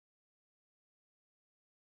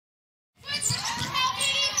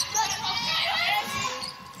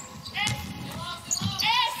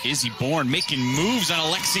Izzy Bourne making moves on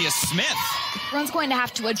Alexia Smith. Everyone's going to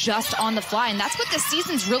have to adjust on the fly, and that's what this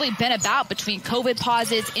season's really been about. Between COVID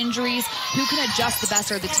pauses, injuries, who can adjust the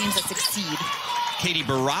best are the teams that succeed. Katie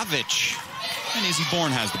Borovich, and Izzy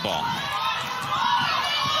Bourne has the ball.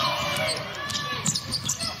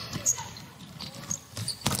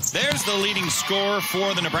 There's the leading scorer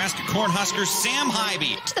for the Nebraska Cornhuskers, Sam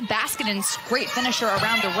Haiby. To the basket and great finisher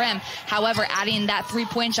around the rim. However, adding that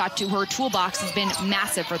three-point shot to her toolbox has been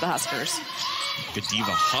massive for the Huskers.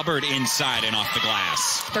 Godiva Hubbard inside and off the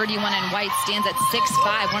glass. 31 and white stands at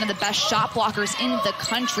 6'5", one of the best shot blockers in the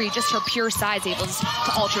country. Just her pure size able to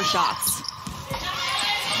alter shots.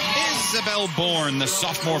 Isabel Bourne, the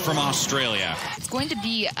sophomore from Australia. It's going to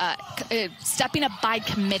be stepping up by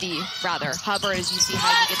committee, rather. Hubbard, as you see,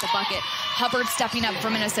 Haiby gets a bucket. Hubbard stepping up for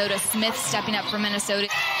Minnesota. Smith stepping up for Minnesota.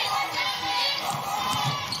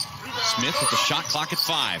 Smith with the shot clock at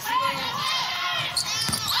 5.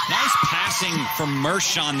 Nice passing from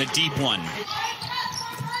Mershon, the deep one.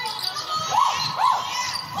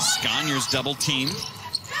 Sconyers double team.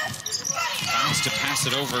 Tries to pass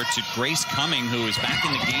it over to Grace Cumming, who is back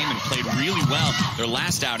in the game and played really well their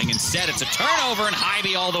last outing. Instead, it's a turnover, and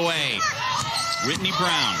Haiby all the way. Whitney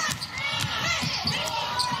Brown.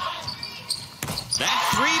 That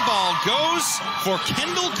three ball goes for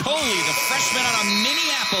Kendall Coley, the freshman out of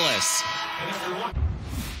Minneapolis.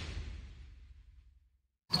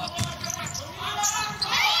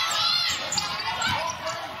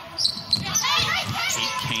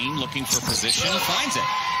 Kate Kane looking for position, finds it.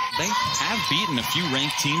 They have beaten a few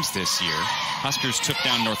ranked teams this year. Huskers took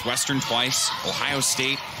down Northwestern twice, Ohio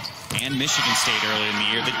State, and Michigan State earlier in the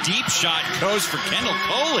year. The deep shot goes for Kendall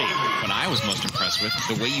Coley. What I was most impressed with,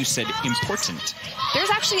 the way you said important.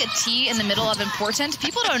 There's actually a T in the middle of important.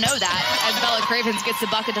 People don't know that as Bella Cravens gets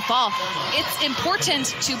the bucket to fall. It's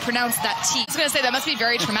important to pronounce that T. I was going to say, that must be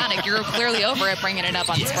very traumatic. You're clearly over it bringing it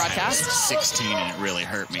up on this broadcast. 16 and it really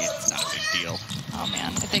hurt me. It's not a big deal. Oh,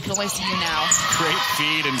 man. If they could only see you now. Great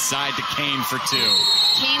feed inside to Kane for 2.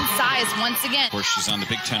 Kane's size once again. Of course, she's on the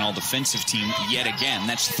Big Ten All-Defensive team yet again.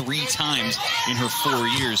 That's 3 times in her 4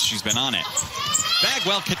 years she's been on it.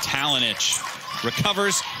 Bagwell Katalinic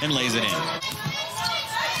recovers and lays it in.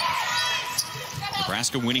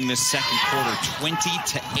 Nebraska winning this second quarter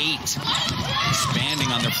 20-8.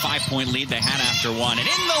 Expanding on their 5-point lead they had after 1. And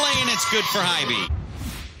in the lane, it's good for Haiby.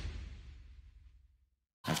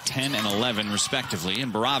 Of 10 and 11 respectively,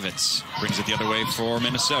 and Borovitz brings it the other way for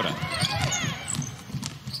Minnesota.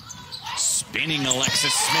 Spinning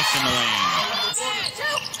Alexis Smith in the lane.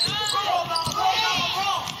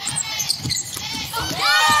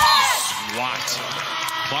 Swat.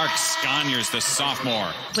 Clark Sconyers, the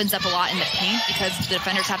sophomore. Opens up a lot in the paint because the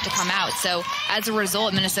defenders have to come out. So as a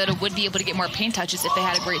result, Minnesota would be able to get more paint touches if they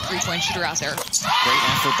had a great three-point shooter out there. Great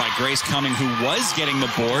effort by Grace Cumming, who was getting the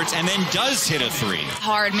boards and then does hit a 3.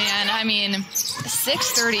 Hard, man. I mean,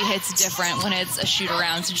 6:30 hits different when it's a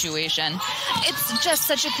shoot-around situation. It's just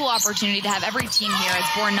such a cool opportunity to have every team here as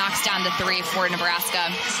Bourne knocks down the 3 for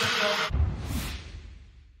Nebraska.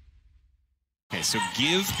 Okay, so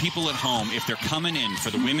give people at home, if they're coming in for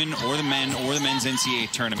the women or the men or the men's NCAA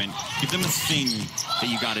tournament, give them a thing that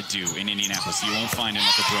you got to do in Indianapolis that you won't find in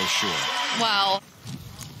like a brochure. Well,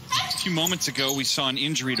 a few moments ago, we saw an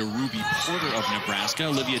injury to Ruby Porter of Nebraska.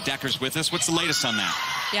 Olivia Decker's with us. What's the latest on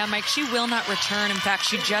that? Yeah, Mike, she will not return. In fact,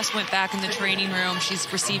 she just went back in the training room. She's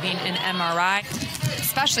receiving an MRI.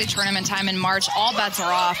 Especially tournament time in March, all bets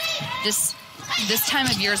are off. This time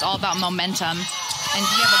of year is all about momentum. And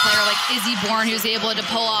you have a player like Izzy Bourne who's able to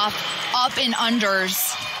pull off up and unders.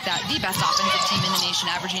 The best offensive team in the nation,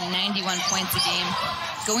 averaging 91 points a game.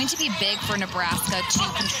 Going to be big for Nebraska to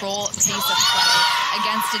control pace of play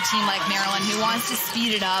against a team like Maryland who wants to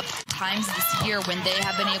speed it up. Times this year when they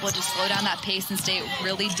have been able to slow down that pace and stay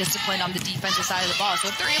really disciplined on the defensive side of the ball. So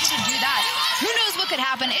if they're able to do that, who knows what could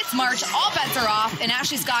happen? It's March, all bets are off, and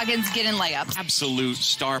Ashley Scoggins getting layups. Absolute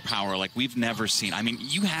star power like we've never seen. I mean,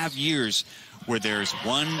 you have years where there's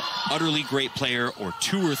one utterly great player or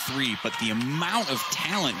 2 or 3, but the amount of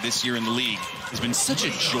talent this year in the league has been such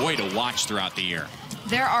a joy to watch throughout the year.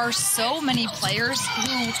 There are so many players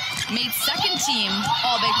who made second team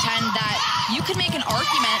All Big Ten that you could make an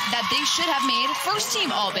argument that they should have made first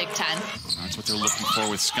team All Big Ten. That's what they're looking for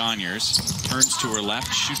with Sconyers. Turns to her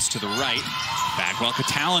left, shoots to the right. Bagwell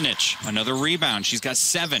Katalinic, another rebound. She's got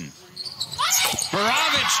 7.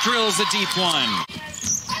 Borovich drills a deep one.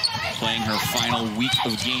 Playing her final week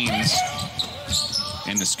of games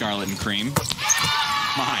in the Scarlet and Cream.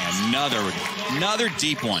 My, another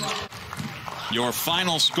deep one. Your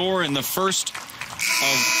final score in the first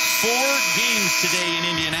of 4 games today in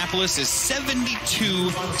Indianapolis is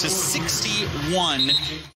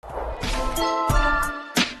 72-61.